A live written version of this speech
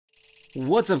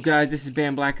What's up, guys? This is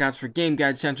BamblakopzGameGuides for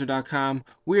GameGuideCentral.com.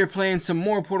 We are playing some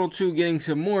more Portal 2, getting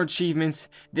some more achievements.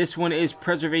 This one is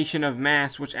Preservation of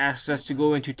Mass, which asks us to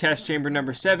go into Test Chamber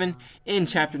number 7 in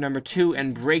Chapter number 2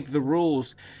 and break the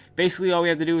rules. Basically, all we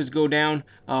have to do is go down,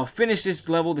 finish this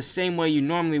level the same way you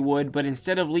normally would, but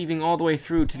instead of leaving all the way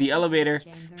through to the elevator,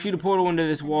 shoot a portal into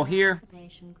this wall here,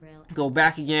 go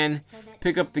back again,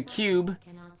 pick up the cube,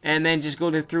 and then just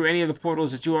go through any of the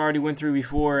portals that you already went through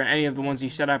before, any of the ones you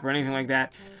set up or anything like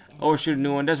that, or shoot a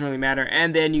new one, doesn't really matter.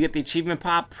 And then you get the achievement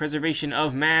pop, Preservation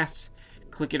of Mass.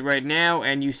 Click it right now,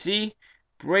 and you see,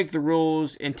 break the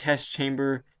rules in Test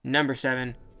Chamber number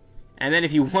 7. And then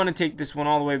if you want to take this one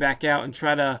all the way back out and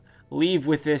try to leave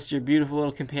with this, your beautiful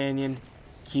little companion,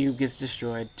 cube gets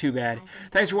destroyed. Too bad.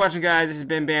 Thanks for watching, guys. This has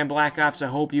been BamblakopzGameGuides. I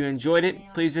hope you enjoyed it.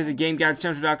 Please visit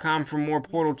GameGuideCentral.com for more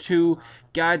Portal 2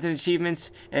 guides and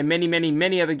achievements and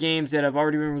many other games that have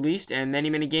already been released and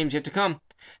many games yet to come.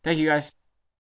 Thank you, guys.